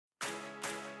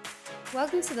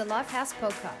Welcome to the Lifehouse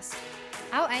Podcast.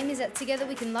 Our aim is that together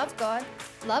we can love God,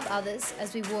 love others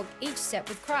as we walk each step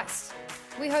with Christ.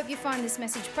 We hope you find this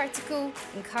message practical,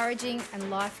 encouraging, and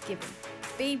life-giving.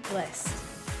 Be blessed.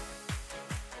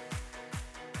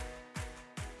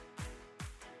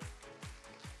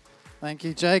 Thank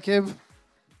you, Jacob.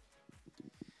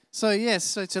 So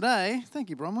today, thank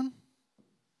you, Bronwyn.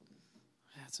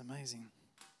 That's amazing.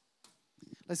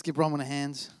 Let's give Bronwyn a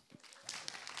hand.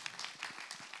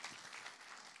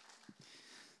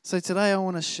 So today I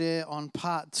want to share on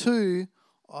part 2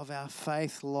 of our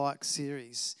Faith Like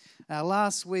series.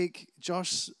 Last week,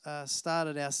 Josh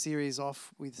started our series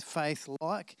off with Faith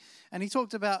Like, and he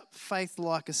talked about faith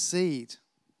like a seed.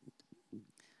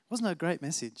 Wasn't it a great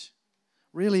message?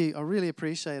 I really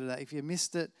appreciated that. If you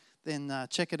missed it, then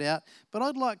check it out. But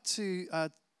I'd like to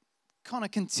kind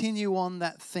of continue on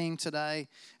that theme today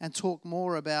and talk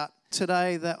more about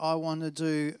today that I want to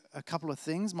do a couple of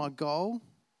things. My goal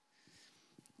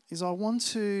is I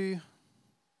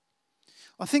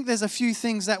think there's a few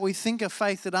things that we think are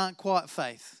faith that aren't quite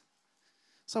faith.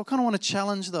 So I kind of want to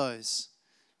challenge those.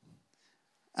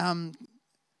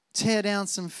 Tear down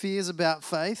some fears about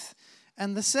faith.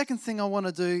 And the second thing I want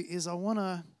to do is I want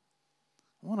to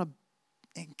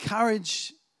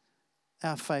encourage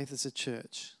our faith as a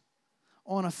church.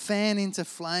 I want to fan into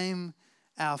flame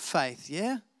our faith,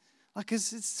 yeah?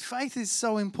 Faith is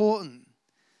so important.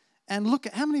 And look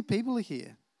at how many people are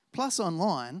here. Plus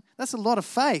online, that's a lot of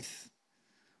faith,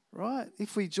 right?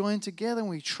 If we join together and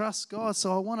we trust God.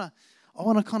 So I want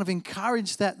to kind of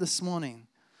encourage that this morning.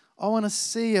 I want to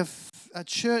see a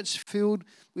church filled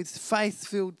with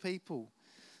faith-filled people.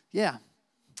 Yeah.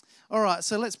 All right,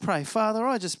 so let's pray. Father,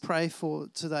 I just pray for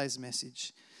today's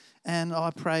message. And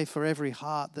I pray for every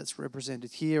heart that's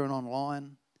represented here and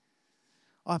online.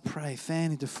 I pray,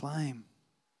 fan into flame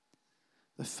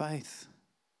the faith.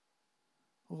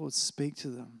 Lord, speak to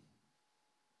them.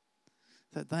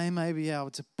 That they may be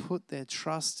able to put their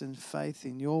trust and faith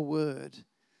in your word.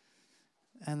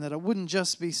 And that it wouldn't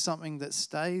just be something that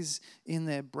stays in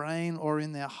their brain or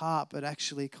in their heart, but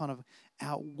actually kind of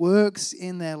outworks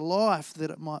in their life, that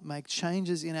it might make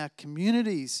changes in our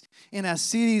communities, in our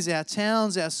cities, our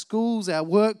towns, our schools, our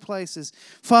workplaces.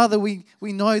 Father, we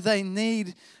know they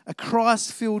need a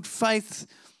Christ-filled,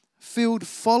 faith-filled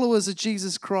followers of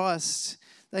Jesus Christ.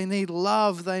 They need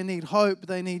love, they need hope,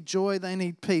 they need joy, they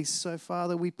need peace. So,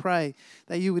 Father, we pray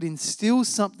that you would instill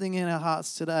something in our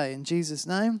hearts today. In Jesus'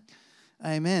 name,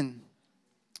 amen.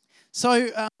 So,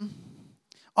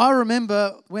 I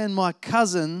remember when my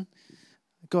cousin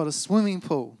got a swimming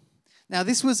pool. Now,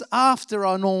 this was after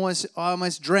I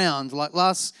almost drowned. Like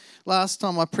last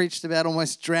time I preached about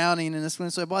almost drowning in a swim.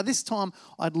 So by this time,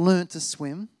 I'd learnt to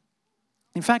swim.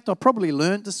 In fact, I probably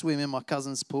learnt to swim in my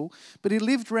cousin's pool, but he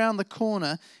lived round the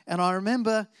corner, and I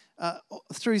remember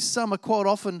through summer quite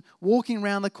often walking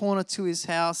round the corner to his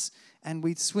house, and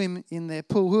we'd swim in their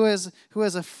pool. Who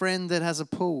has a friend that has a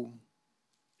pool?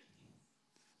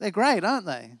 They're great, aren't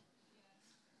they?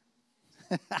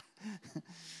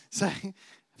 So,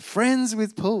 friends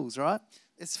with pools, right?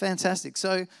 It's fantastic.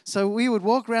 So we would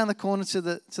walk around the corner to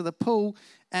the pool,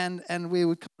 and we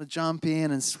would kind of jump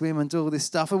in and swim and do all this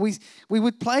stuff. And we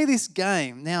would play this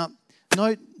game. Now,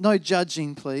 no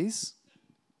judging, please.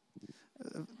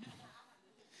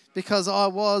 Because I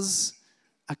was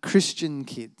a Christian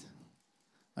kid.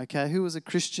 Okay, who was a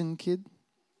Christian kid?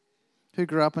 Who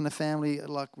grew up in a family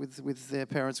like with their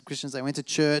parents Christians? They went to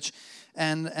church,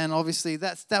 and obviously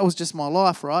that was just my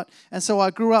life, right? And so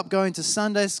I grew up going to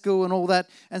Sunday school and all that.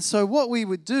 And so what we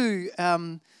would do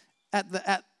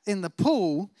in the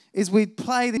pool is we'd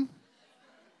play the.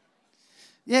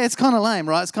 Yeah, it's kind of lame,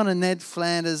 right? It's kind of Ned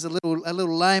Flanders, a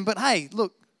little lame. But hey,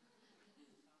 look,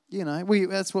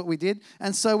 that's what we did.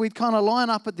 And so we'd kind of line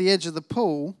up at the edge of the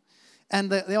pool, and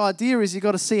the idea is you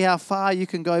got to see how far you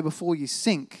can go before you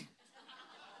sink.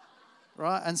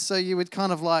 Right? And so you would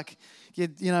kind of like,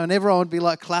 and everyone would be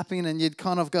like clapping, and you'd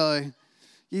kind of go,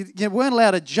 you weren't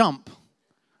allowed to jump,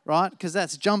 right? Because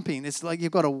that's jumping. It's like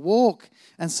you've got to walk,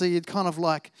 and so you'd kind of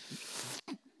like,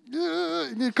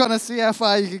 you'd kind of see how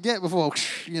far you could get before,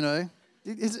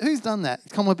 Who's done that?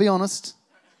 Come on, be honest.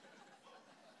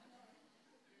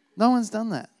 No one's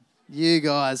done that. You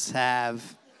guys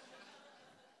have.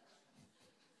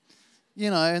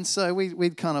 And so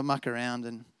we'd kind of muck around,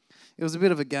 and it was a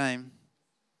bit of a game.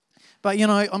 But,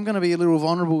 I'm going to be a little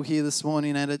vulnerable here this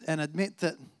morning and admit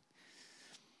that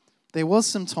there was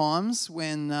some times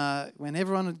when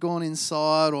everyone had gone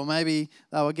inside, or maybe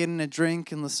they were getting a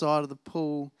drink in the side of the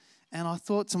pool, and I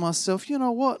thought to myself, you know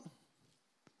what?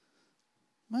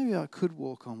 Maybe I could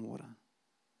walk on water.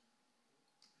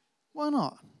 Why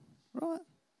not? right?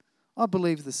 I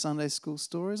believed the Sunday school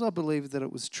stories. I believed that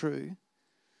it was true.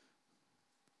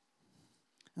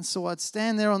 And so I'd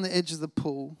stand there on the edge of the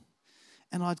pool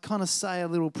and I'd kind of say a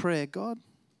little prayer. God,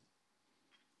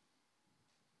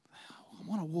 I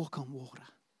want to walk on water.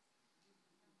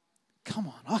 Come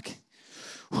on,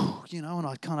 and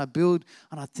I'd kind of build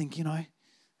and I'd think,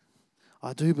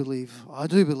 I do believe,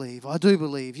 like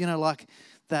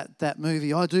that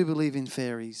movie, I do believe in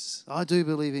fairies. I do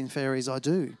believe in fairies, I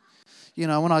do.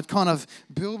 When I'd kind of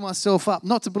build myself up,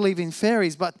 not to believe in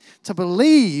fairies, but to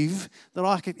believe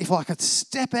that if I could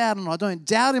step out and I don't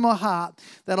doubt in my heart,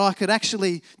 that I could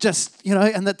actually just,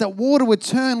 and that the water would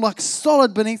turn like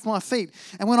solid beneath my feet.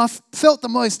 And when I felt the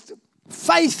most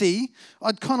faithy,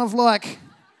 I'd kind of like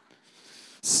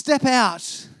step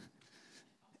out.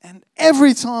 And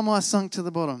every time I sunk to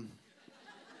the bottom.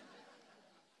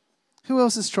 Who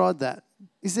else has tried that?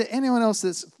 Is there anyone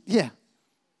else yeah.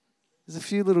 There's a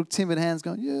few little timid hands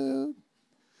going,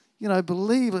 yeah.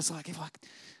 Believe. It's like,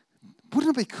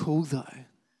 wouldn't it be cool though?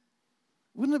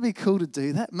 Wouldn't it be cool to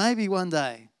do that? Maybe one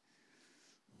day.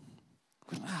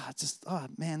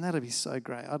 Man, that'd be so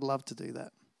great. I'd love to do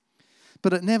that.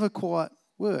 But it never quite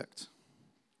worked.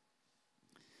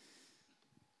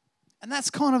 And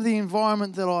that's kind of the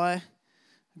environment that I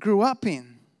grew up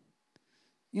in.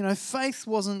 Faith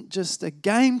wasn't just a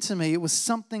game to me. It was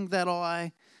something that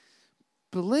I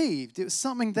believed. It was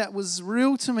something that was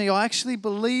real to me. I actually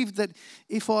believed that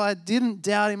if I didn't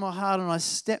doubt in my heart and I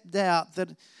stepped out,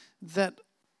 that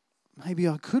maybe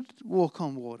I could walk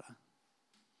on water.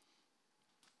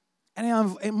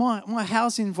 And my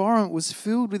house environment was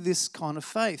filled with this kind of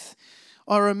faith.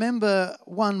 I remember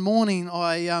one morning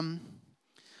I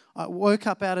woke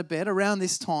up out of bed around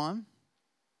this time,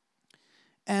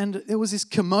 and there was this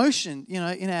commotion,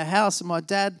 in our house, and my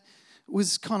dad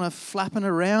was kind of flapping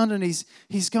around, and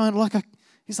he's going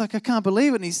he's like, I can't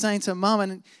believe it, and he's saying to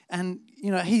Mum, and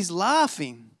he's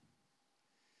laughing.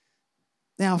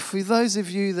 Now, for those of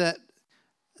you that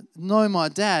know my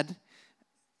dad,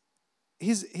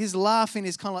 his laughing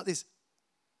is kind of like this.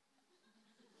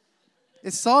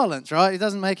 It's silent, right? He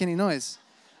doesn't make any noise.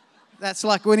 That's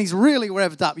like when he's really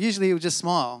revved up. Usually he'll just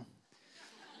smile.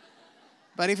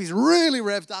 But if he's really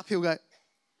revved up, he'll go.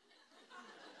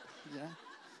 Yeah.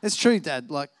 It's true, Dad.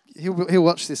 Like he'll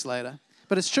watch this later.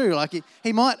 But it's true. Like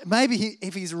he might,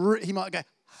 he might go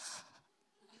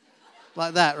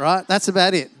like that, right? That's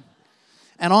about it.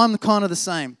 And I'm kind of the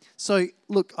same. So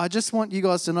look, I just want you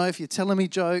guys to know, if you're telling me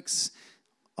jokes,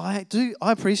 I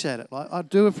appreciate it. Like I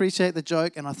do appreciate the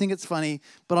joke, and I think it's funny.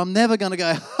 But I'm never going to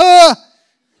go, ha!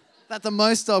 At the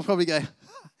most, I'll probably go.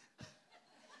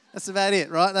 That's about it,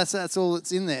 right? That's all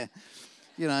that's in there,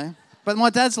 But my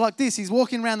dad's like this. He's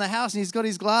walking around the house and he's got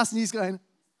his glass and he's going.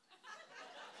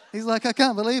 He's like, I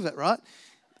can't believe it, right?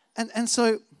 And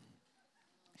so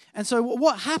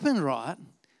what happened, right,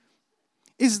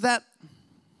 is that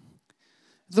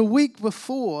the week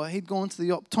before he'd gone to the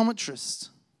optometrist,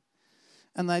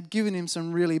 and they'd given him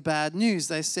some really bad news.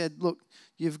 They said, look,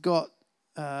 you've got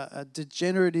a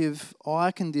degenerative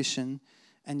eye condition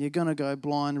and you're going to go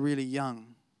blind really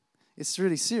young. It's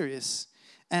really serious.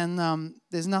 And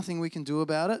there's nothing we can do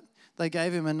about it. They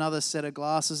gave him another set of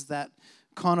glasses that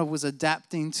kind of was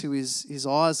adapting to his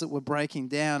eyes that were breaking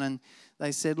down. And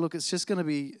they said, look, it's just going to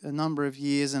be a number of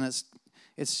years and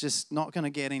it's just not going to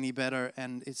get any better,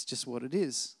 and it's just what it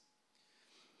is.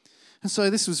 And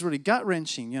so this was really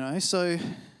gut-wrenching, So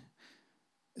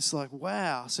it's like,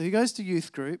 wow. So he goes to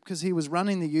youth group, because he was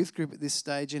running the youth group at this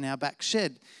stage in our back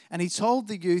shed. And he told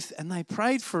the youth, and they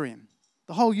prayed for him.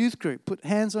 The whole youth group put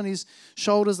hands on his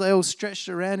shoulders. They all stretched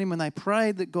around him, and they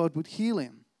prayed that God would heal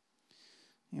him.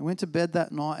 He went to bed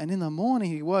that night, and in the morning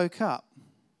he woke up.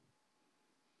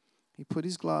 He put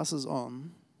his glasses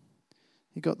on.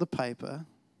 He got the paper.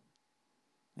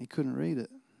 And he couldn't read it.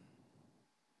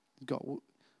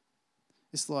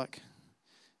 It's like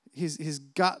his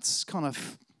guts kind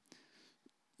of,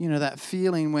 that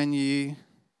feeling when you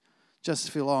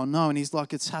just feel, oh no, and he's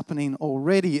like, it's happening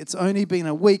already. It's only been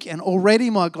a week and already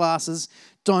my glasses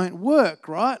don't work,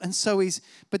 right? And so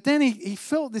but then he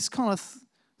felt this kind of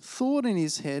thought in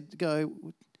his head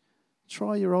go,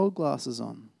 try your old glasses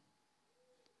on.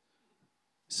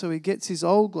 So he gets his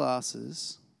old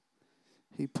glasses,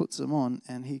 he puts them on,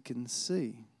 and he can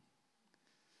see.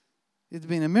 It's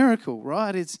been a miracle,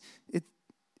 right?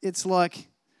 It's like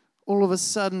all of a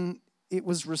sudden it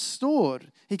was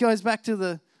restored. He goes back to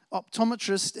the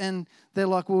optometrist and they're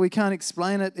like, well, we can't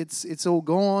explain it. It's all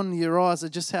gone. Your eyes are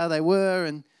just how they were.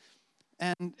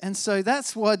 And so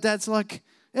that's why Dad's like,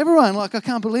 Everyone, like, I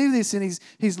can't believe this. And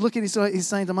he's looking, he's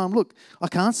saying to Mum, look, I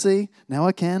can't see. Now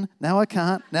I can. Now I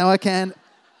can't. Now I can.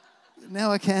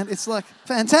 Now I can. It's like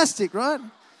fantastic, right?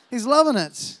 He's loving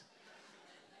it.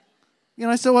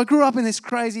 So I grew up in this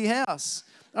crazy house.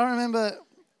 I remember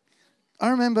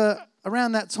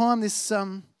around that time, this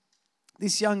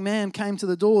young man came to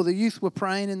the door. The youth were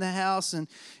praying in the house, and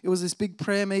it was this big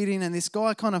prayer meeting, and this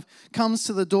guy kind of comes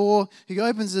to the door. He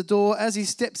opens the door. As he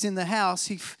steps in the house,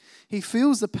 he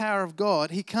feels the power of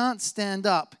God. He can't stand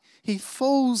up. He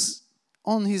falls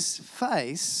on his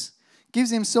face,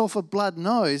 gives himself a blood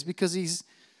nose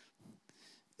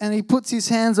and he puts his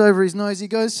hands over his nose. He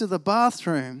goes to the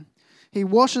bathroom. He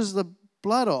washes the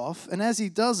blood off, and as he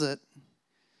does it,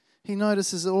 he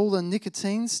notices that all the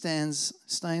nicotine stains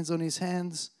on his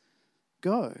hands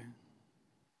go.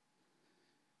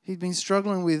 He'd been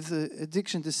struggling with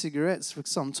addiction to cigarettes for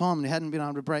some time, and he hadn't been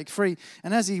able to break free.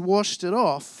 And as he washed it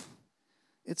off,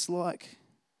 it's like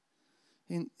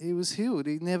he was healed.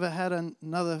 He never had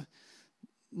another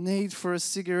need for a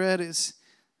cigarette. It's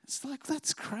like,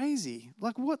 that's crazy.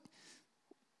 Like,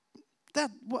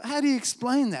 how do you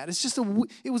explain that? It's just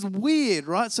it was weird,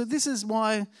 right? So this is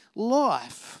my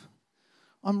life.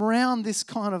 I'm around this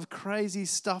kind of crazy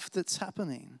stuff that's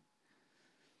happening.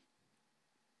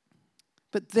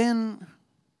 But then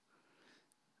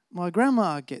my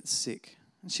grandma gets sick,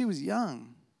 and she was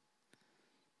young.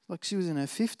 Like, she was in her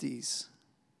 50s.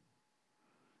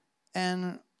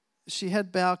 And she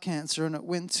had bowel cancer, and it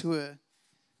went to her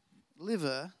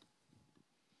liver.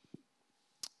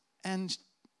 And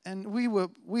we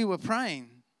were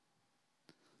praying.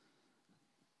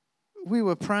 We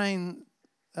were praying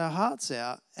our hearts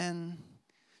out, and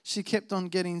she kept on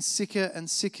getting sicker and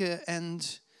sicker,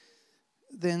 and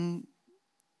then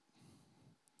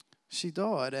she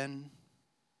died. And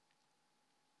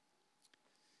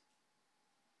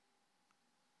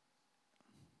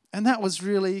that was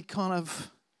really kind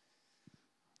of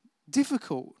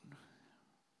difficult,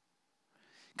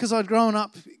 because I'd grown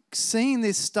up seeing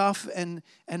this stuff and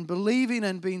believing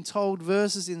and being told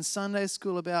verses in Sunday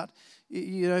school about,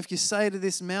 if you say to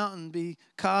this mountain, be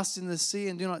cast in the sea,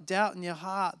 and do not doubt in your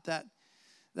heart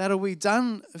that'll be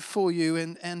done for you,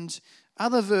 and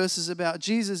other verses about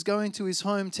Jesus going to his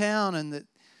hometown, and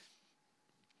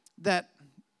that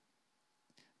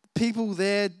people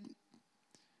there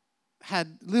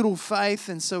had little faith,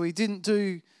 and so he didn't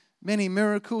do many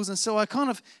miracles. And so I kind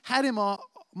of had in my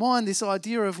mind this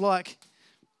idea of, like,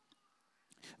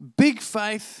 big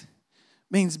faith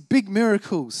means big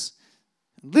miracles.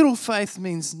 Little faith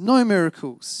means no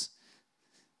miracles.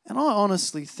 And I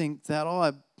honestly think that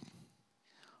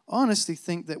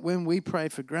when we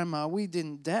prayed for Grandma, we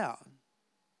didn't doubt.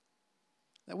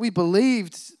 That we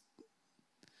believed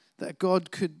that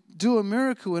God could do a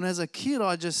miracle. And as a kid,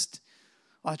 I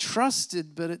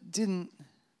trusted, but it didn't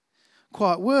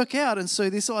quite work out. And so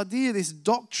this idea, this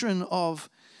doctrine of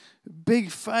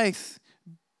big faith,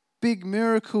 big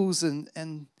miracles,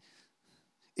 and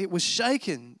it was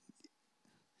shaken.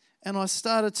 And I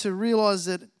started to realize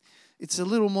that it's a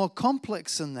little more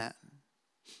complex than that.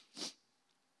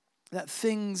 That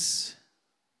things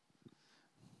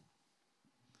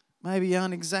maybe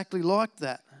aren't exactly like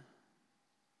that.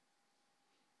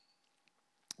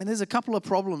 And there's a couple of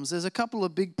problems. There's a couple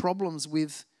of big problems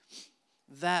with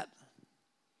that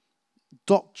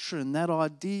doctrine, that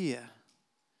idea.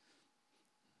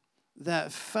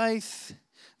 That faith,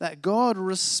 that God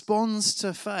responds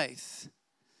to faith.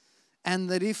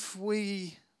 And that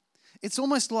it's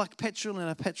almost like petrol in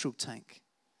a petrol tank.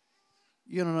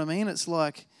 You know what I mean? It's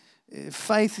like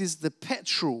faith is the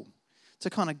petrol to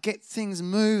kind of get things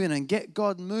moving and get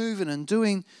God moving and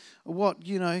doing what,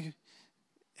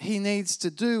 he needs to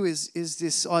do is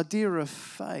this idea of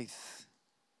faith.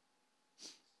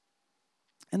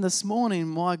 And this morning,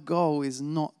 my goal is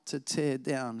not to tear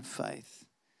down faith,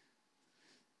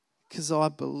 because I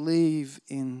believe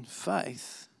in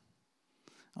faith.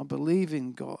 I believe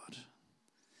in God.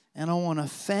 And I want to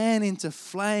fan into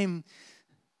flame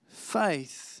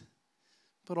faith.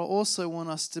 But I also want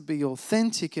us to be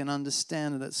authentic and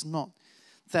understand that it's not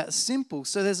that simple.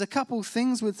 So there's a couple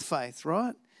things with faith,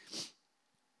 right?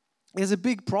 There's a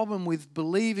big problem with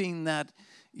believing that,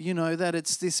 that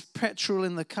it's this petrol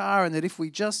in the car, and that if we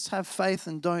just have faith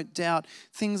and don't doubt,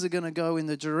 things are going to go in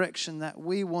the direction that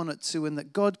we want it to, and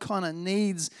that God kind of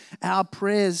needs our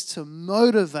prayers to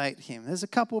motivate him. There's a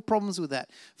couple of problems with that.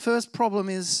 First problem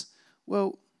is,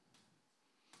 well,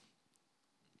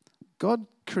 God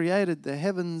created the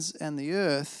heavens and the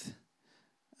earth.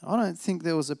 I don't think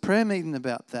there was a prayer meeting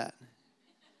about that.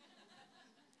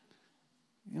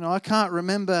 I can't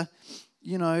remember,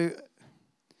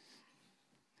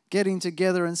 getting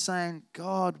together and saying,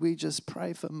 God, we just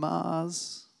pray for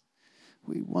Mars.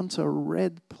 We want a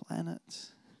red planet.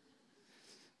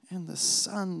 And the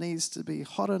sun needs to be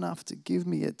hot enough to give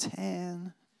me a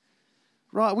tan.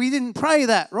 Right? We didn't pray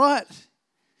that, right?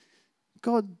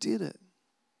 God did it.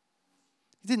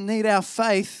 He didn't need our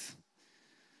faith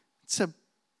to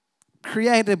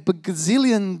create a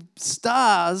gazillion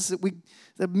stars,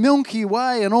 the Milky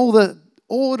Way and all the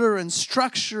order and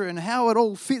structure and how it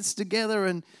all fits together.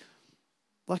 And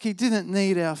like, he didn't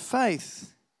need our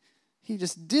faith. He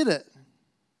just did it.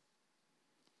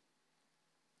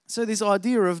 So this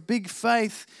idea of big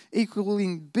faith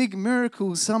equaling big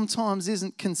miracles sometimes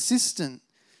isn't consistent.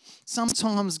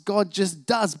 Sometimes God just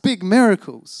does big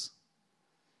miracles.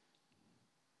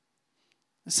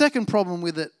 The second problem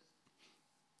with it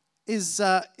is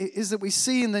that we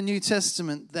see in the New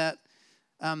Testament that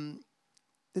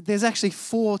there's actually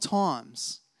 4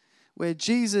 times where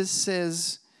Jesus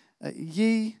says,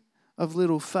 ye of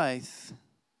little faith,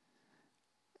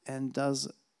 and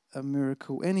does a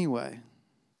miracle anyway.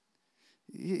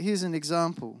 Here's an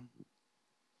example.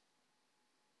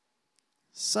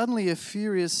 Suddenly a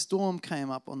furious storm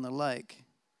came up on the lake.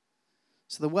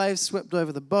 So the waves swept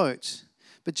over the boat.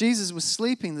 But Jesus was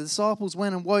sleeping. The disciples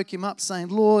went and woke him up, saying,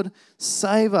 Lord,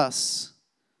 save us.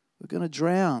 We're going to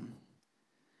drown.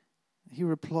 He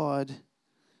replied,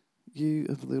 you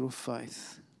of little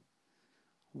faith,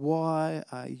 why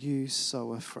are you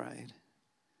so afraid?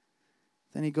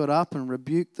 Then he got up and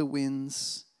rebuked the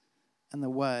winds and the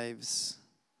waves,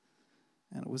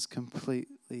 and it was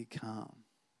completely calm.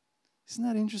 Isn't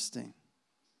that interesting?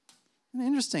 Isn't it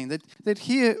interesting that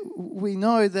here we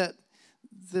know that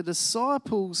the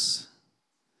disciples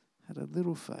had a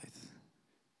little faith.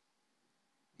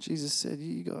 Jesus said,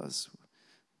 you guys,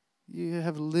 you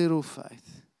have little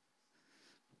faith.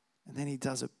 And then he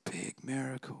does a big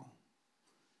miracle.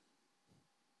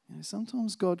 You know,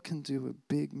 sometimes God can do a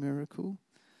big miracle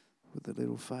with a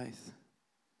little faith.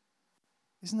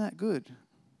 Isn't that good?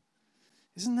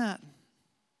 Isn't that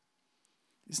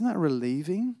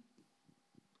relieving?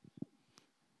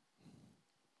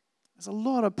 There's a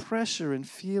lot of pressure in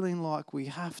feeling like we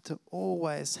have to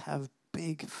always have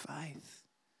big faith.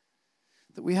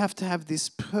 That we have to have this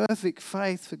perfect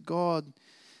faith for God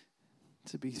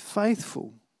to be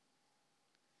faithful.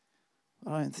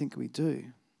 I don't think we do.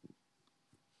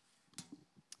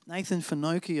 Nathan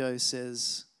Finocchio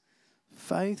says,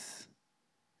 faith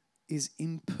is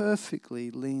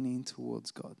imperfectly leaning towards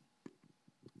God.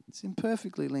 It's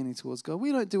imperfectly leaning towards God.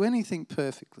 We don't do anything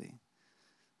perfectly.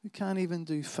 We can't even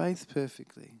do faith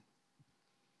perfectly.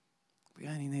 We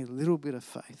only need a little bit of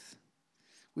faith.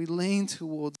 We lean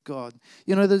towards God.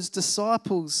 You know, those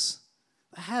disciples,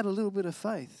 they had a little bit of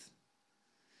faith.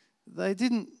 They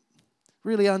didn't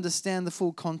really understand the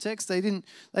full context. They didn't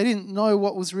know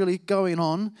what was really going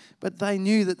on, but they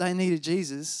knew that they needed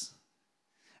Jesus.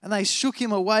 And they shook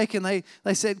him awake and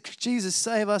they said, Jesus,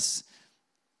 save us.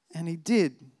 And he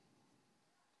did.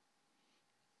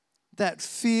 That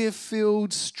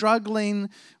fear-filled, struggling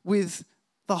with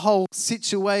the whole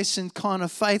situation kind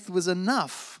of faith was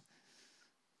enough.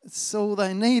 It's all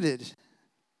they needed.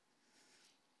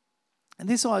 And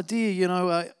this idea, you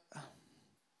know,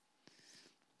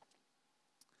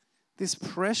 this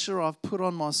pressure I've put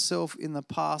on myself in the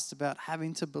past about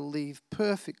having to believe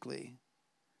perfectly.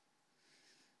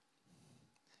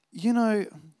 You know,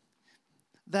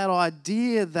 that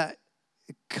idea that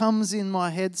comes in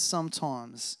my head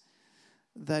sometimes,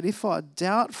 that if I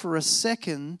doubt for a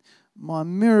second, my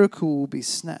miracle will be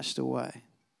snatched away.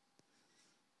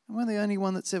 Am I the only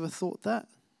one that's ever thought that?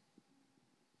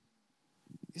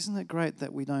 Isn't it great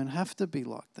that we don't have to be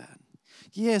like that?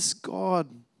 Yes, God,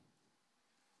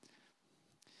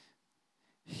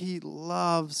 He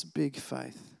loves big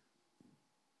faith.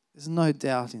 There's no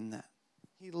doubt in that.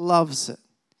 He loves it.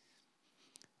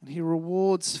 And He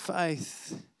rewards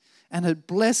faith. And it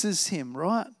blesses Him,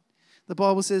 right? The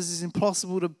Bible says it's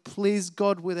impossible to please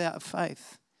God without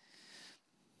faith.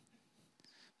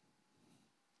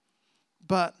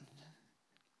 But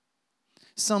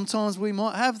sometimes we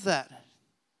might have that.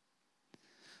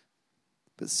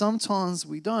 But sometimes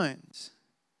we don't.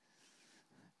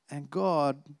 And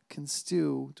God can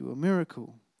still do a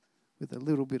miracle with a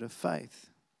little bit of faith.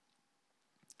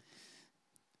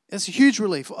 It's a huge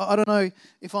relief. I don't know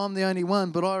if I'm the only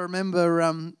one, but I remember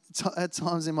at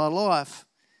times in my life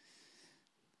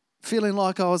feeling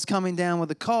like I was coming down with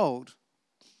a cold.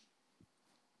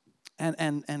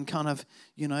 And kind of,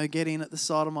 you know, getting at the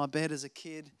side of my bed as a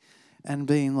kid and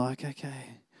being like,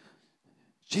 okay,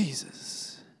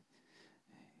 Jesus,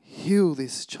 heal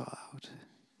this child.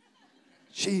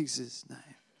 Jesus'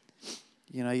 name.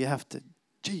 You have to,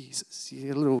 Jesus,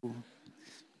 you little,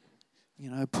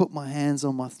 put my hands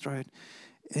on my throat.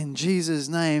 In Jesus'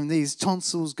 name, these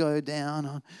tonsils go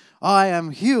down. I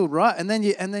am healed, right? And then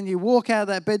you walk out of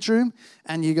that bedroom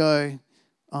and you go,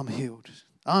 I'm healed.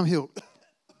 I'm healed.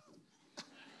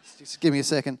 Just give me a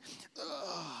second.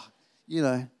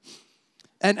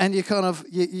 And you kind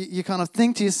of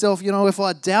think to yourself, if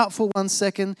I doubt for 1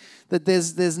 second that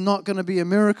there's not going to be a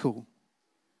miracle.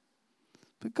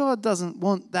 But God doesn't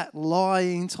want that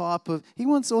lying type of, He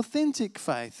wants authentic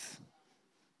faith.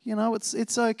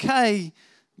 It's okay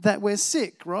that we're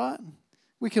sick, right?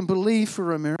 We can believe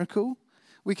for a miracle.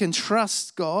 We can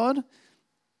trust God,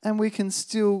 and we can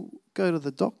still go to the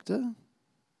doctor.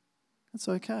 It's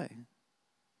okay.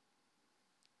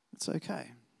 It's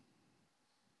okay.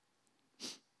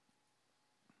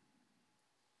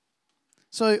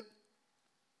 So,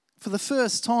 for the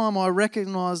first time, I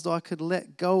recognized I could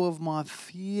let go of my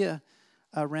fear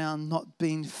around not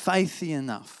being faithy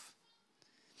enough.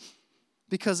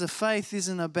 Because a faith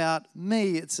isn't about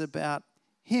me, it's about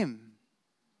Him.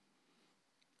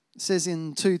 It says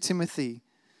in 2 Timothy,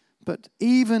 but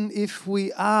even if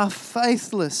we are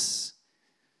faithless,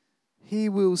 He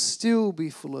will still be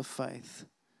full of faith,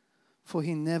 for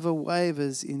He never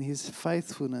wavers in His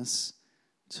faithfulness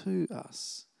to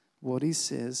us. What He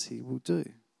says He will do.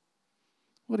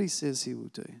 What He says He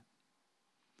will do.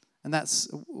 And that's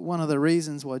one of the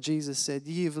reasons why Jesus said,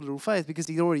 ye of little faith, because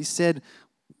He already said,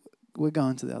 we're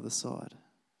going to the other side.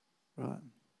 Right?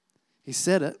 He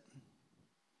said it.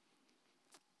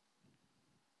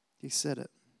 He said it.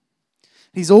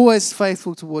 He's always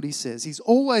faithful to what He says. He's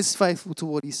always faithful to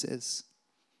what He says.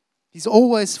 He's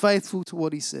always faithful to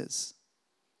what He says.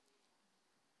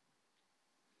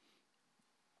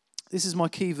 This is my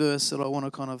key verse that I want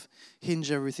to kind of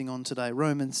hinge everything on today.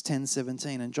 Romans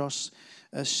 10:17, and Josh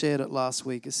shared it last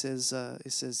week. It says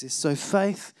this: so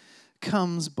faith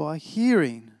comes by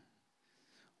hearing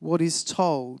what is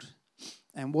told,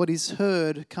 and what is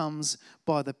heard comes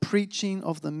by the preaching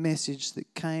of the message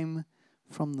that came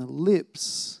from the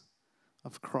lips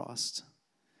of Christ,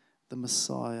 the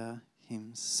Messiah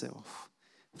Himself.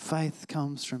 Faith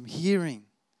comes from hearing.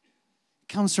 It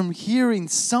comes from hearing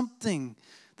something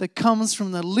that comes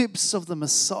from the lips of the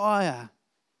Messiah.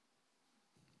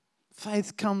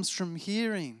 Faith comes from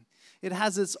hearing. It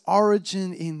has its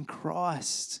origin in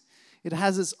Christ. It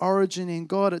has its origin in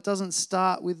God. It doesn't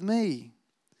start with me.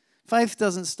 Faith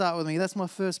doesn't start with me. That's my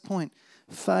first point.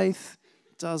 Faith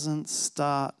doesn't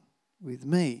start with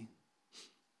me.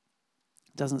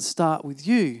 It doesn't start with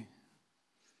you.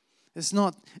 It's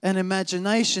not an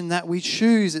imagination that we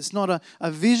choose. It's not a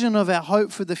vision of our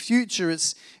hope for the future.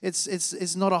 It's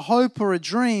not a hope or a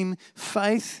dream.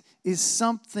 Faith is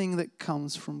something that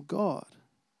comes from God,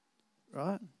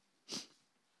 right?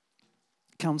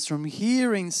 It comes from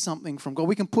hearing something from God.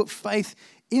 We can put faith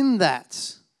in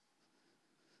that.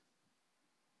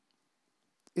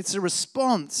 It's a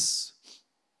response.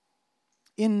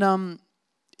 In 1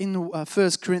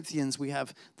 Corinthians, we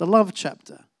have the love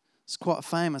chapter. It's quite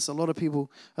famous. A lot of people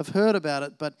have heard about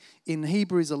it. But in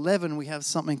Hebrews 11, we have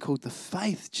something called the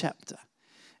faith chapter.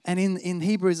 And in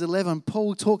Hebrews 11,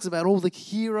 Paul talks about all the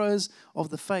heroes of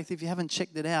the faith. If you haven't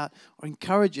checked it out, I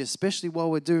encourage you, especially while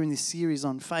we're doing this series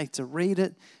on faith, to read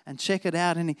it and check it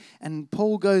out. And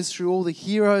Paul goes through all the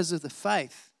heroes of the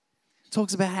faith.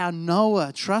 Talks about how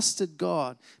Noah trusted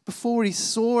God before he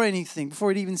saw anything, before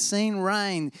he'd even seen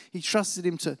rain. He trusted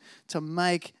Him to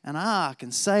make an ark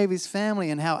and save his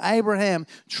family, and how Abraham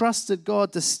trusted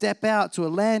God to step out to a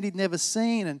land he'd never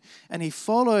seen, and he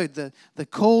followed the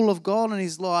call of God in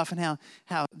his life, and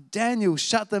how Daniel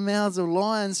shut the mouths of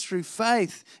lions through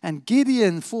faith, and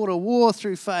Gideon fought a war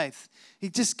through faith. He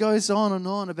just goes on and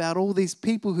on about all these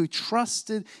people who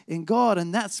trusted in God,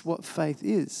 and that's what faith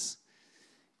is.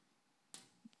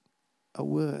 A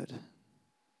word.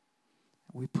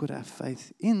 We put our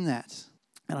faith in that.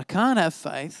 And I can't have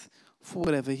faith for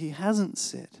whatever He hasn't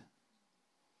said.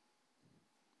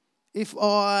 If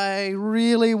I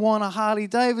really want a Harley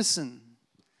Davidson,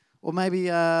 or maybe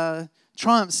a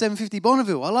Triumph 750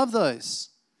 Bonneville, I love those.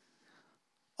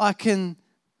 I can't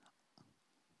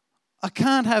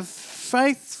have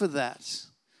faith for that.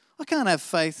 I can't have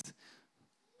faith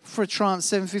for a Triumph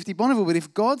 750 Bonneville, but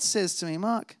if God says to me,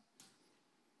 Mark,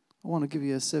 I want to give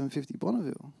you a 750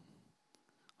 Bonneville,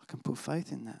 I can put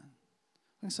faith in that.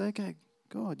 I can say, okay,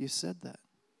 God, you said that.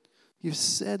 You've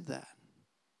said that.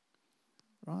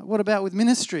 Right? What about with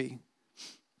ministry?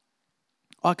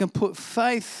 I can put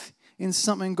faith in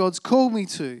something God's called me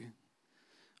to.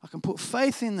 I can put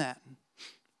faith in that.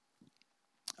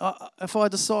 If I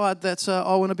decide that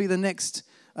I want to be the next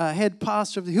head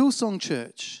pastor of the Hillsong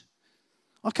Church.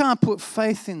 I can't put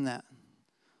faith in that.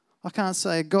 I can't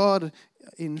say, God,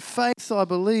 in faith I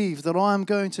believe that I am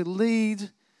going to lead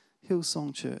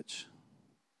Hillsong Church.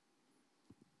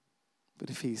 But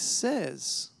if he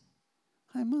says,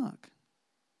 hey, Mark,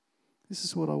 this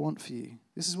is what I want for you.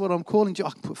 This is what I'm calling you. I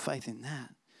can put faith in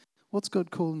that. What's God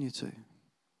calling you to?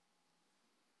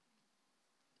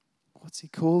 What's he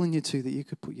calling you to that you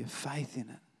could put your faith in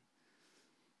it?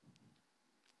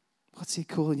 What's he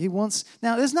calling? He wants...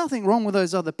 Now, there's nothing wrong with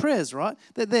those other prayers, right?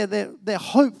 They're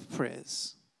hope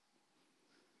prayers.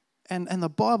 And the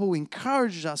Bible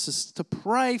encourages us to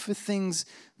pray for things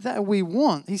that we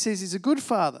want. He says he's a good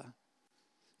father.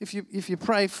 If you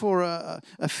pray for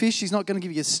a fish, he's not going to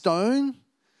give you a stone,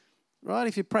 right?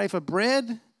 If you pray for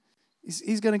bread,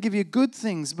 he's going to give you good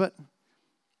things. But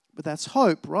that's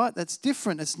hope, right? That's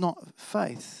different. It's not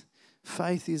faith.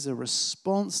 Faith is a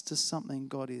response to something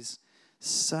God is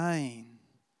saying,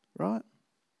 right?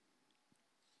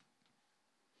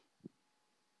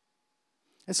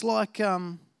 It's like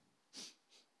a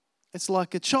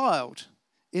child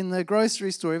in the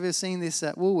grocery store. Have you ever seen this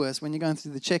at Woolworths when you're going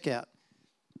through the checkout?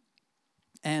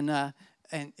 And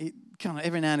it kind of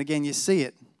every now and again you see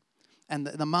it. And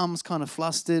the mum's kind of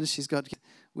flustered. She's got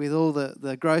with all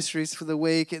the groceries for the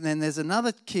week. And then there's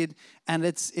another kid and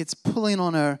it's pulling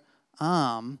on her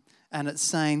arm and it's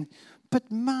saying, but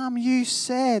Mum, you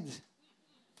said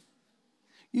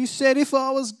if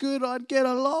I was good, I'd get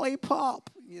a lollipop,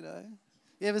 You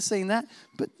ever seen that?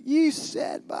 But you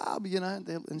said, Mum,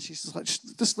 And she's like,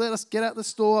 just let us get out the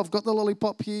store. I've got the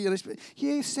lollipop here.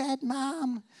 You said,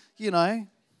 Mum,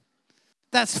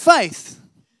 That's faith.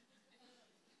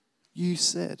 You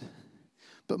said.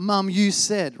 But Mum, you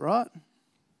said, right?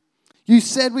 You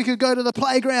said we could go to the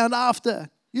playground after.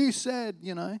 You said,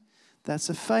 That's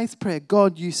a faith prayer.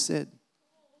 God, you said.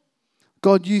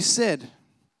 God, you said.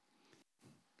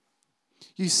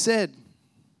 You said.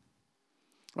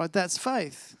 Right, that's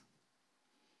faith.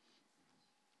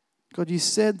 God, you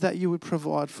said that you would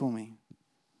provide for me.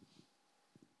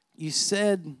 You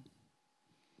said...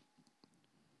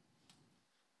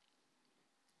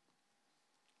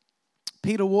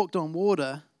 Peter walked on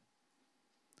water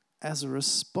as a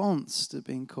response to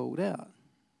being called out.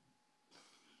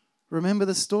 Remember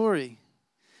the story.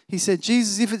 He said,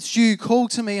 Jesus, if it's you, call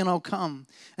to me and I'll come.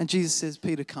 And Jesus says,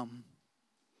 Peter, come.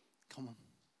 Come on.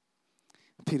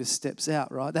 Peter steps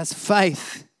out, right? That's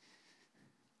faith.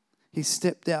 He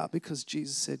stepped out because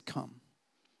Jesus said, come.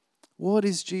 What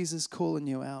is Jesus calling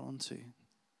you out onto?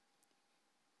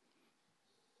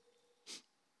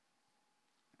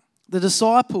 The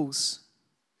disciples,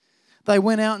 they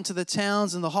went out into the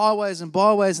towns and the highways and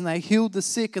byways and they healed the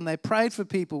sick and they prayed for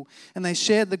people and they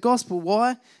shared the gospel.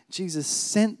 Why? Jesus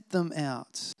sent them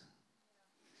out.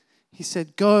 He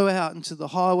said, go out into the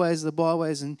highways, the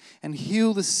byways and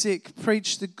heal the sick,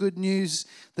 preach the good news,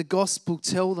 the gospel,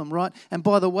 tell them, right? And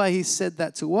by the way, he said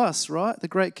that to us, right? The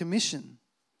Great Commission.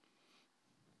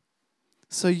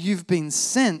 So you've been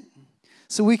sent.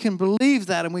 So we can believe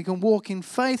that and we can walk in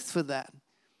faith for that.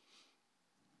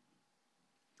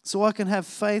 So I can have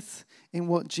faith in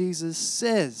what Jesus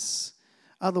says.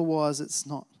 Otherwise, it's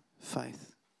not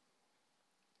faith.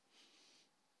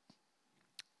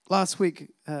 Last week,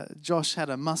 Josh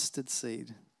had a mustard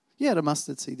seed. You had a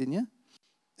mustard seed, didn't you?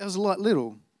 It was like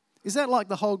little. Is that like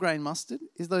the whole grain mustard?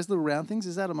 Is those little round things?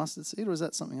 Is that a mustard seed or is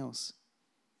that something else?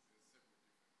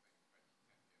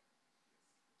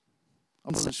 I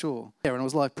wasn't sure. Yeah, and it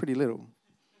was like pretty little.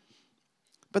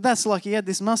 But that's like he had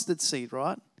this mustard seed,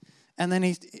 right? And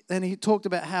then he talked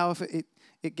about how if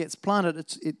it gets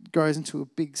planted, it grows into a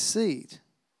big seed.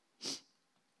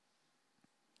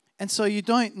 And so you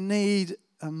don't need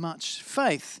much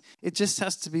faith. It just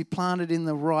has to be planted in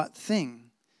the right thing.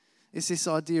 It's this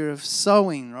idea of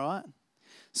sowing, right?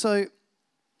 So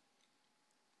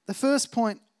the first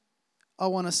point I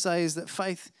want to say is that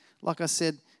faith, like I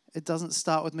said, it doesn't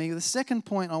start with me. The second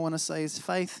point I want to say is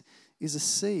faith is a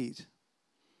seed.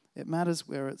 It matters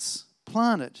where it's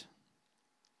planted.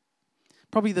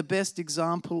 Probably the best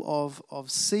example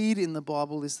of seed in the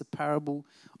Bible is the parable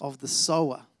of the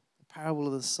sower. The parable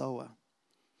of the sower.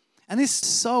 And this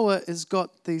sower has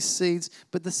got these seeds,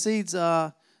 but the seeds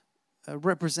are a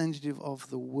representative of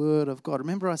the Word of God.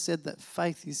 Remember I said that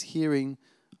faith is hearing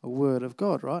a Word of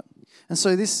God, right? And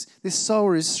so this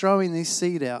sower is throwing this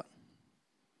seed out.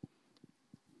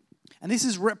 And this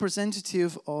is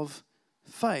representative of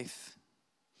faith.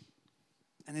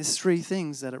 And there's three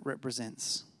things that it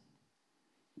represents.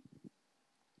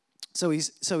 So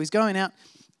he's going out,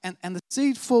 and the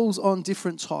seed falls on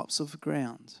different types of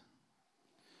ground.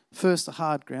 First, the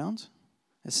hard ground,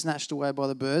 It's snatched away by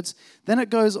the birds. Then it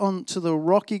goes on to the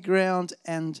rocky ground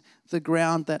and the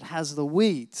ground that has the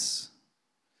weeds.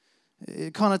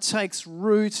 It kind of takes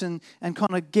root and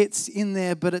kind of gets in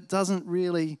there, but it doesn't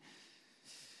really,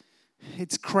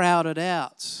 it's crowded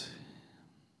out.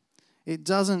 It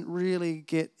doesn't really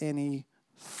get any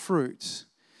fruit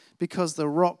because the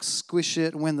rocks squish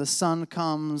it. When the sun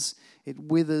comes, it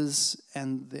withers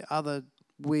and the other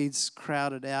weeds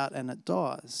crowd it out and it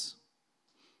dies.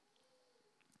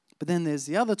 But then there's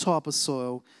the other type of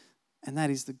soil, and that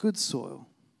is the good soil.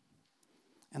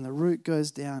 And the root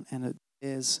goes down and it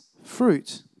bears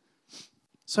fruit.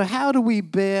 So how do we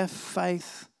bear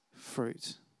faith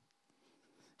fruit?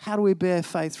 How do we bear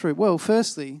faith fruit? Well,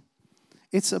 firstly,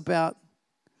 it's about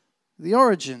the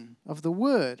origin of the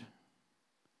word.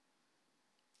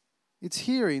 It's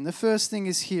hearing. The first thing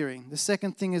is hearing. The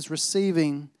second thing is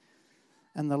receiving.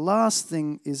 And the last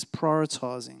thing is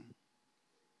prioritizing.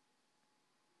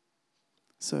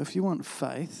 So if you want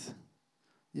faith,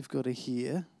 you've got to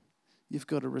hear, you've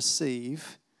got to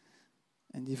receive,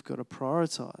 and you've got to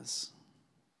prioritize.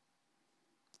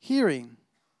 Hearing.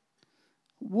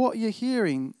 What you're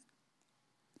hearing,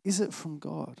 is it from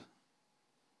God?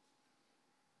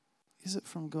 Is it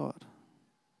from God?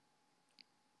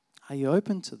 Are you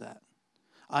open to that?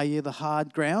 Are you the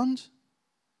hard ground?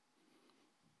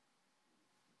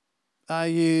 Are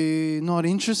you not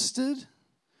interested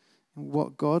in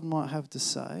what God might have to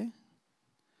say?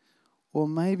 Or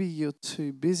maybe you're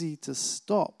too busy to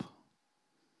stop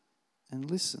and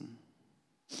listen.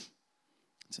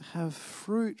 To have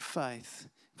fruit faith.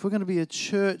 If we're going to be a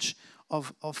church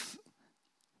of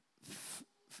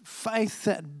faith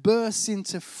that bursts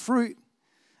into fruit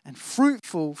and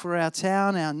fruitful for our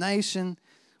town, our nation,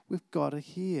 we've got to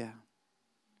hear.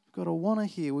 We've got to want to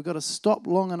hear. We've got to stop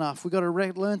long enough. We've got to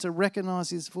learn to recognize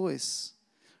His voice.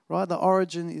 Right? The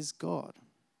origin is God.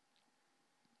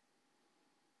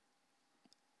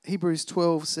 Hebrews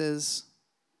 12 says,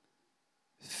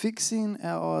 fixing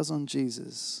our eyes on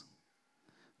Jesus,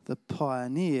 the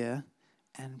pioneer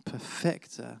and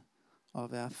perfecter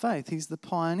of our faith. He's the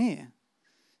pioneer.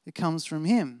 It comes from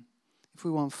Him. If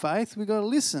we want faith, we've got to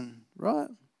listen, right?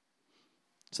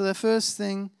 So the first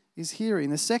thing is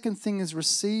hearing. The second thing is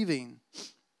receiving.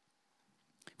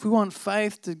 If we want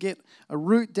faith to get a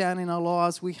root down in our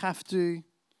lives, we have to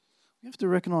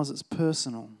recognize it's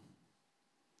personal.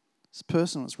 It's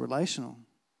personal, it's relational.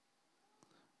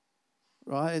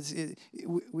 Right?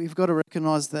 We've got to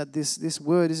recognize that this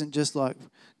word isn't just like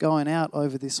going out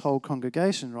over this whole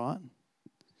congregation, right?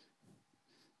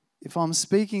 If I'm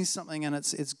speaking something and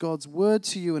it's God's word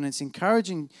to you and it's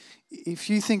encouraging, if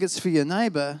you think it's for your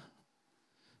neighbor,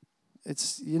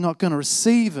 you're not going to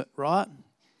receive it, right?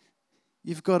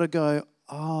 You've got to go,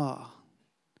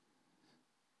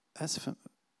 that's for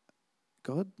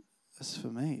God, that's for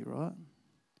me, right?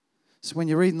 So when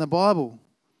you're reading the Bible,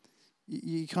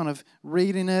 you kind of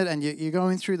reading it and you're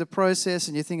going through the process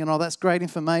and you're thinking, that's great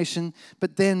information.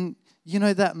 But then,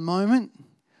 that moment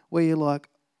where you're like,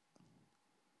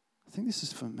 I think this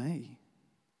is for me.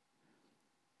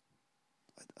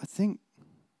 I think,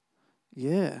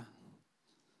 yeah.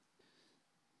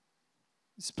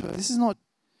 This is not...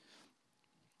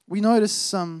 We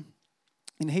notice in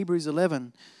Hebrews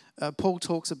 11, Paul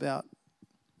talks about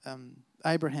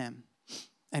Abraham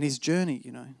and his journey,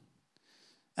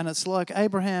 And it's like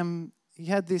Abraham,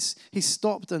 he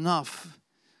stopped enough.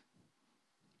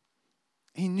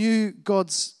 He knew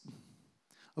God's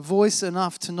voice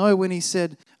enough to know when He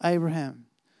said, Abraham,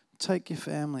 take your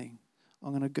family.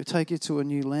 I'm going to take you to a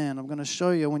new land. I'm going to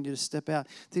show you. I want you to step out.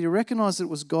 Did he recognize it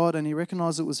was God and he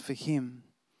recognized it was for him?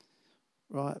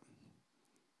 Right?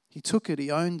 He took it.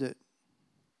 He owned it.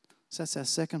 So that's our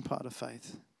second part of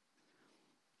faith.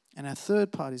 And our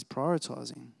third part is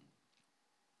prioritizing.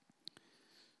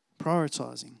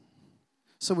 Prioritizing.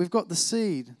 So we've got the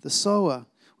seed, the sower.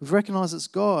 We've recognized it's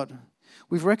God.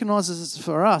 We've recognized it's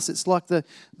for us. It's like the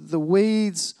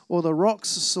weeds or the rocks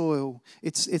soil.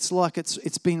 It's like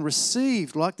it's been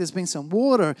received, like there's been some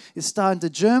water. It's starting to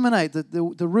germinate.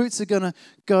 The roots are going to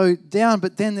go down,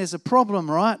 but then there's a problem,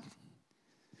 right?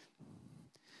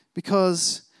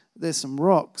 Because there's some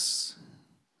rocks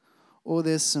or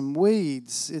there's some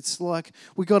weeds. It's like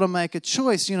we got to make a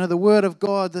choice. The Word of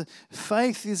God, the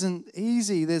faith isn't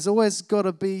easy. There's always got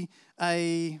to be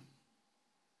a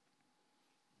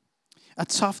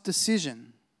tough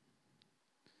decision.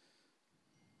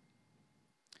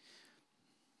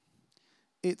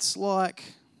 It's like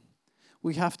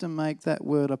we have to make that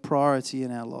word a priority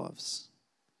in our lives.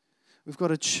 We've got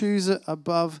to choose it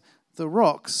above the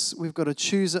rocks. We've got to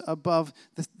choose it above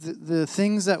the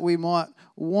things that we might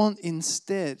want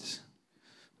instead.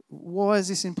 Why is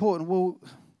this important? Well,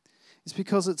 it's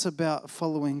because it's about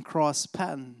following Christ's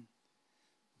pattern.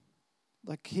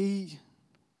 Like he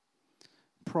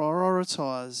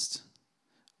prioritized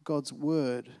God's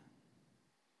word.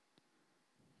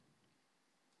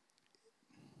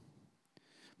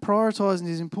 Prioritizing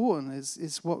is important.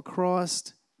 It's what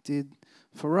Christ did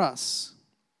for us.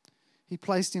 He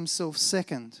placed himself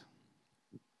second.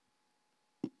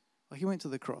 Like he went to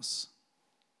the cross.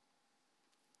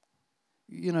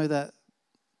 You know that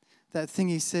thing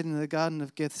he said in the Garden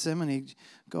of Gethsemane,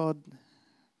 God,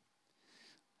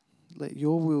 let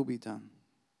your will be done.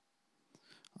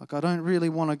 Like, I don't really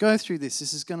want to go through this.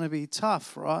 This is going to be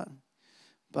tough, right?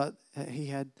 But he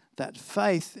had that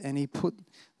faith and he put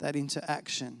that into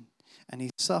action. And he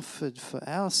suffered for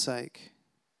our sake.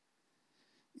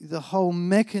 The whole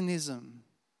mechanism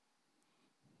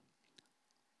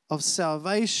of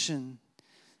salvation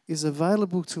is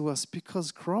available to us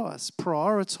because Christ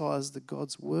prioritized the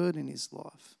God's word in his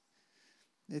life.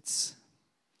 It's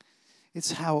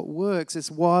how it works.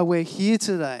 It's why we're here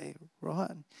today,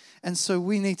 right? And so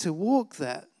we need to walk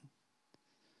that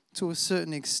to a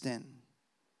certain extent.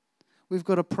 We've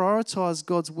got to prioritize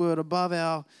God's word above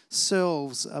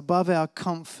ourselves, above our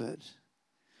comfort.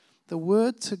 The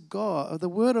word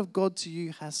of God to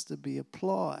you has to be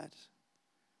applied.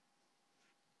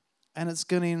 And it's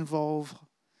going to involve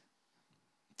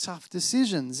tough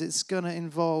decisions. It's going to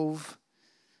involve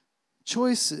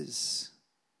choices.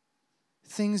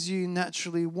 Things you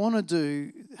naturally want to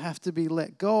do have to be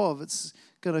let go of. It's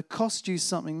going to cost you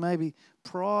something, maybe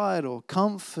pride or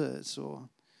comfort or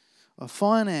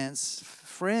finance,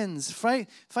 friends.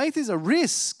 Faith is a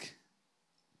risk.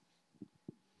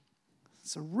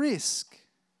 It's a risk.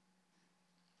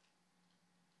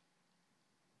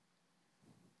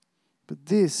 But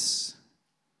this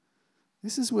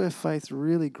is where faith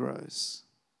really grows.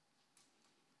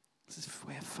 This is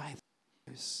where faith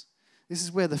grows. This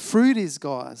is where the fruit is,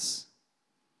 guys.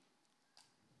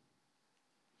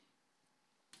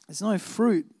 There's no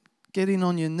fruit getting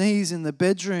on your knees in the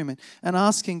bedroom and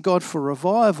asking God for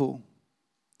revival.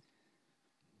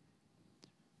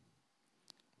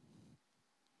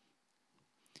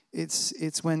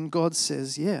 It's when God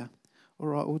says, yeah, all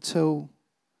right, we'll tell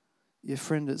your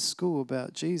friend at school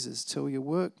about Jesus. Tell your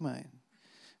workmate.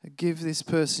 Give this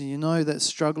person you know that's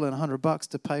struggling $100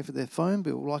 to pay for their phone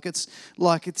bill. That's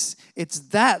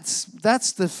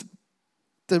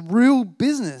the real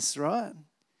business, right?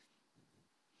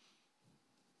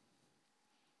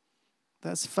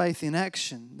 That's faith in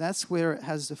action. That's where it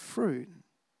has the fruit.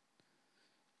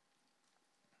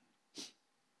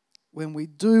 When we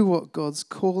do what God's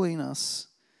calling us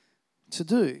to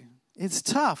do. It's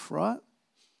tough, right?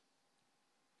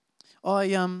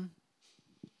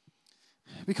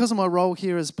 Because of my role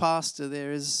here as pastor,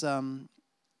 there is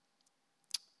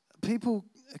people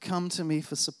come to me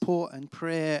for support and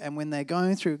prayer, and when they're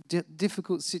going through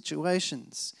difficult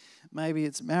situations, maybe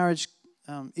it's marriage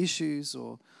issues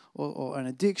or an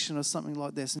addiction or something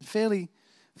like this, and fairly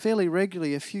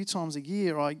regularly, a few times a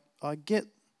year, I get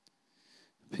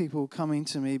people coming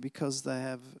to me because they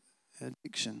have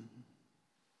addiction.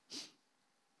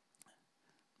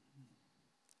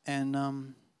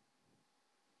 And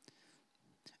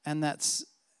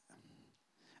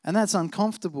that's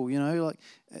uncomfortable, you know, like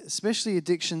especially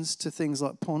addictions to things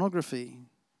like pornography.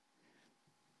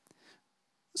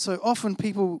 So often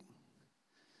people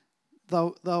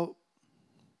they'll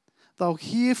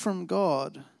hear from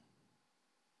God,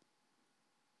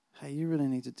 hey, you really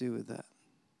need to deal with that.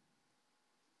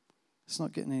 It's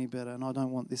not getting any better, and I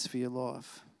don't want this for your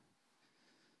life.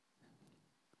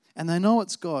 And they know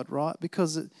it's God, right?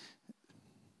 Because they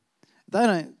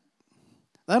don't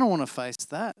want to face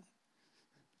that.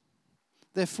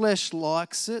 Their flesh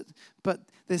likes it, but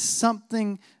there's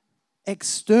something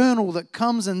external that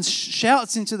comes and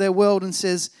shouts into their world and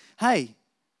says, hey,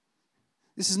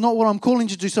 this is not what I'm calling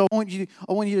you to do, so I want you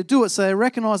to do it. So they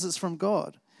recognize it's from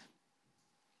God.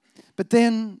 But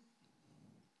then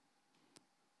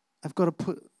they've got to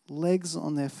put legs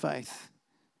on their faith.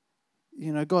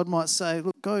 You know, God might say,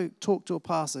 look, go talk to a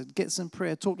pastor, get some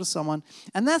prayer, talk to someone.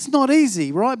 And that's not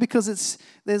easy, right? Because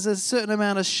there's a certain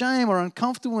amount of shame or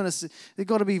uncomfortableness. They've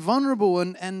got to be vulnerable,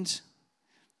 and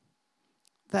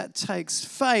that takes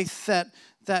faith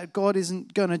that God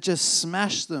isn't going to just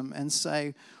smash them and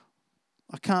say,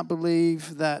 I can't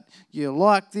believe that you're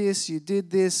like this, you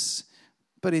did this,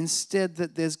 but instead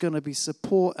that there's going to be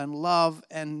support and love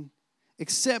and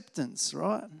acceptance,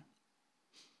 right?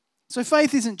 So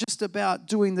faith isn't just about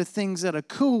doing the things that are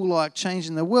cool, like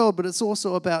changing the world, but it's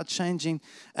also about changing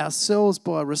ourselves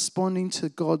by responding to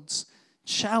God's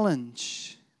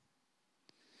challenge.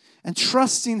 and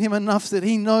trusting Him enough that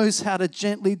He knows how to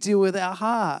gently deal with our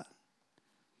heart.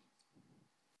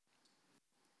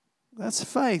 That's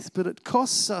faith, but it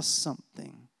costs us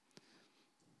something.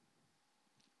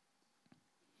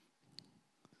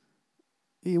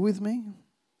 Are you with me?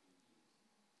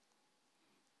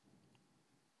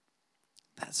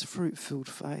 That's fruit-filled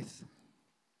faith.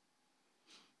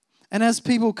 And as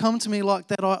people come to me like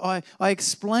that, I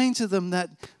explain to them that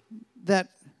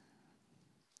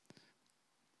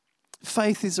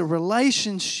faith is a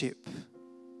relationship,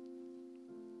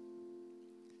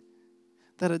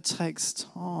 that it takes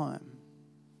time.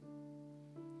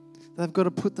 They've got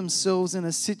to put themselves in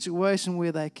a situation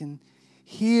where they can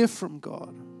hear from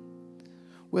God,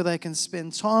 where they can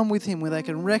spend time with Him, where they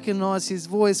can recognize His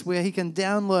voice, where He can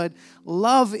download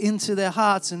love into their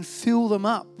hearts and fill them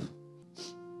up.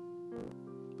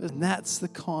 And that's the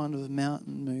kind of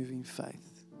mountain-moving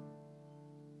faith.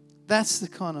 That's the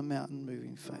kind of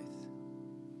mountain-moving faith.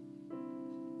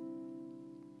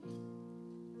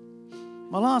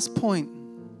 My last point,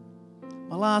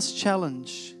 my last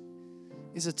challenge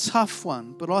is a tough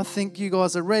one, but I think you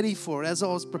guys are ready for it. As I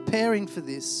was preparing for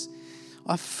this,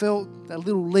 I felt that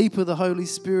little leap of the Holy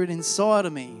Spirit inside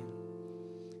of me.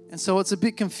 And so it's a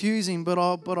bit confusing, but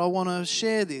I want to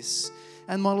share this.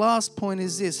 And my last point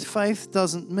is this: faith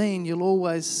doesn't mean you'll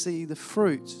always see the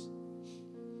fruit.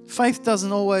 Faith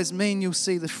doesn't always mean you'll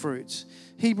see the fruit.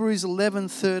 Hebrews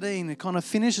 11:13, it kind of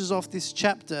finishes off this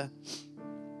chapter.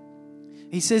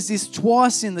 He says this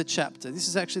twice in the chapter. This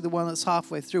is actually the one that's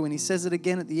halfway through, and he says it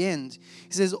again at the end.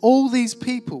 He says, all these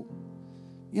people,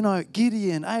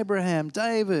 Gideon, Abraham,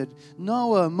 David,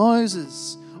 Noah,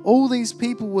 Moses, all these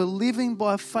people were living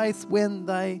by faith when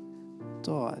they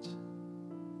died.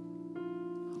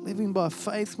 Living by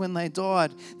faith when they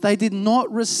died. They did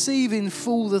not receive in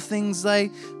full the things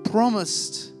they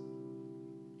promised.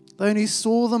 They only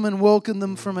saw them and welcomed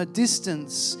them from a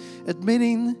distance,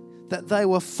 admitting that they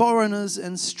were foreigners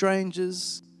and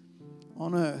strangers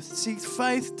on earth. See,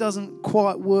 faith doesn't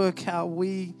quite work how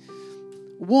we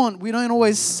want. We don't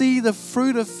always see the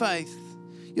fruit of faith.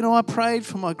 I prayed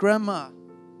for my grandma,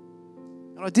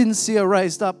 and I didn't see her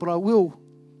raised up, but I will.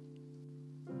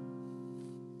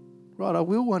 Right, I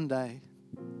will one day.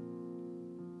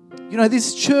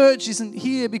 This church isn't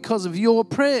here because of your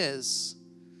prayers.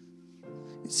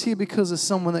 It's here because of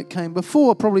someone that came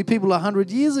before, probably people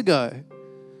 100 years ago.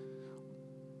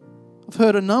 I've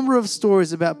heard a number of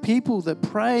stories about people that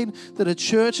prayed that a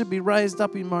church would be raised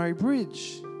up in Murray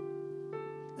Bridge.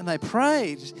 And they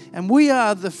prayed. And we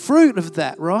are the fruit of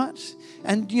that, right?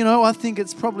 And, I think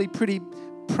it's probably pretty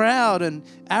proud and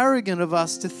arrogant of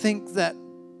us to think that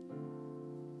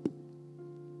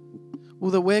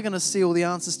we're going to see all the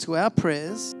answers to our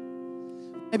prayers.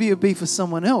 Maybe it'll be for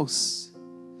someone else.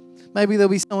 Maybe there'll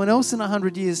be someone else in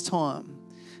 100 years' time.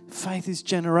 Faith is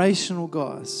generational,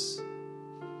 guys.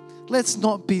 Let's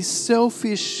not be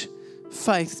selfish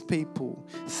faith people,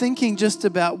 thinking just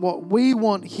about what we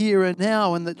want here and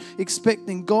now, and that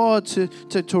expecting God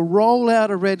to roll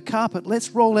out a red carpet. Let's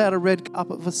roll out a red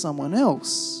carpet for someone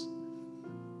else.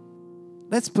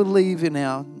 Let's believe in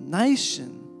our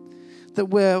nation, that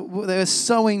they're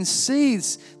sowing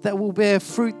seeds that will bear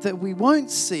fruit that we won't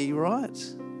see,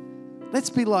 right? Let's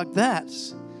be like that.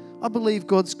 I believe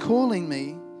God's calling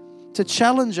me to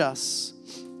challenge us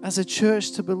as a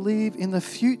church to believe in the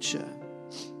future.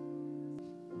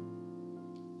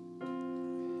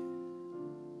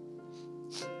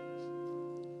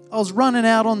 I was running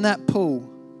out on that pool.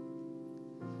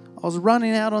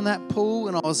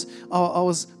 And I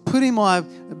was putting my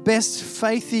best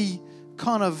faithy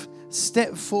kind of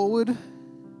step forward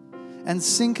and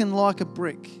sinking like a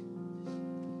brick,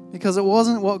 because it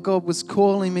wasn't what God was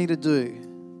calling me to do.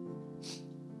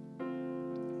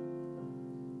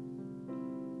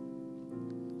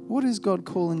 What is God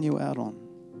calling you out on?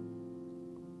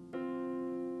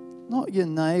 Not your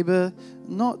neighbor,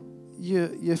 not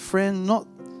your friend, not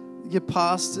your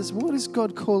pastors. What is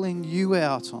God calling you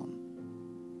out on?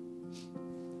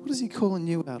 What is He calling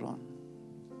you out on?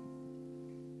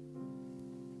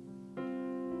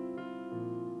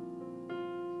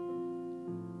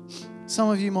 Some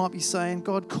of you might be saying,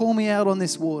 God, call me out on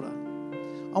this water.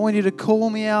 I want you to call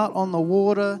me out on the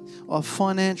water of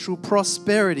financial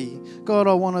prosperity. God,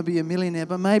 I want to be a millionaire.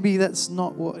 But maybe that's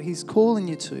not what He's calling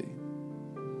you to.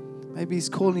 Maybe He's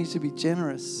calling you to be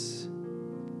generous.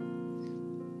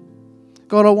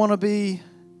 God, I want to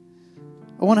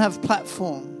have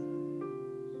platform.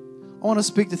 I want to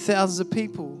speak to thousands of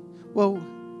people. Well,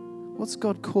 what's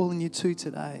God calling you to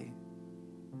today?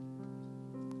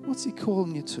 What's He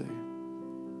calling you to?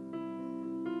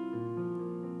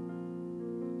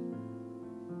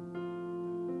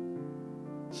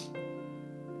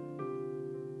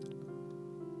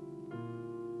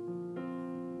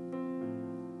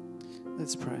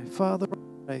 Let's pray. Father, I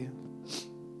pray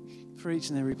for each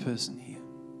and every person here.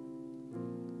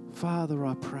 Father,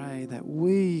 I pray that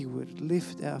we would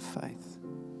lift our faith,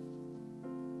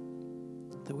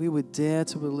 that we would dare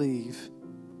to believe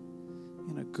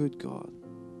in a good God.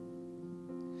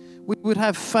 We would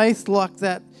have faith like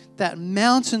that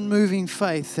mountain-moving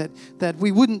faith, that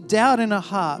we wouldn't doubt in our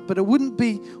heart, but it wouldn't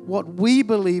be what we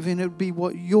believe in, it would be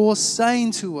what you're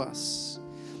saying to us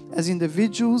as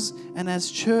individuals and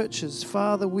as churches.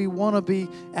 Father, we want to be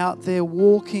out there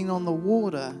walking on the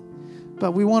water,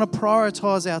 but we want to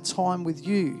prioritize our time with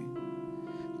you,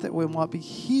 that we might be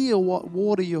here what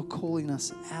water you're calling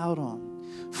us out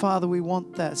on. Father, we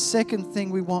want that. Second thing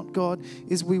we want, God,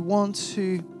 is we want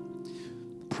to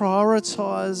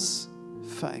prioritize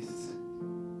faith.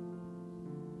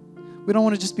 We don't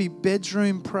want to just be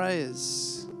bedroom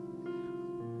prayers.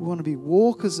 We want to be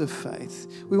walkers of faith.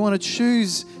 We want to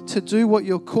choose to do what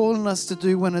you're calling us to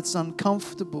do when it's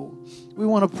uncomfortable. We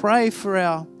want to pray for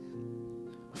our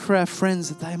friends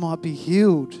that they might be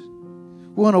healed.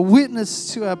 We want to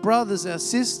witness to our brothers, our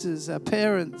sisters, our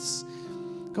parents.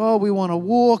 God, we want to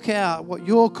walk out what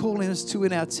you're calling us to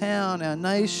in our town, our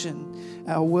nation,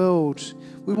 our world.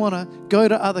 We want to go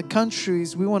to other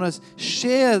countries. We want to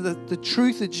share the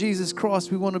truth of Jesus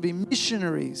Christ. We want to be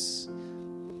missionaries.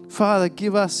 Father,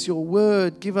 give us your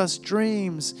word. Give us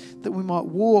dreams that we might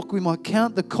walk. We might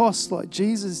count the cost like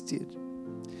Jesus did.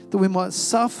 That we might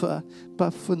suffer,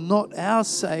 but for not our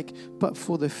sake, but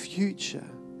for the future.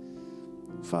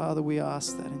 Father, we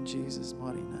ask that in Jesus'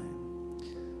 mighty name.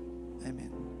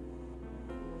 Amen.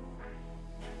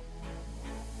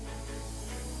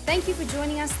 Thank you for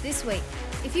joining us this week.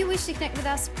 If you wish to connect with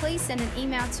us, please send an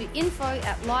email to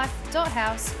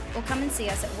info@life.house or come and see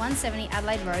us at 170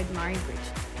 Adelaide Road, Murray Bridge.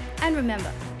 And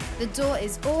remember, the door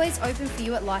is always open for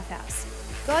you at Lifehouse.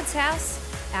 God's house,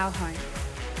 our home.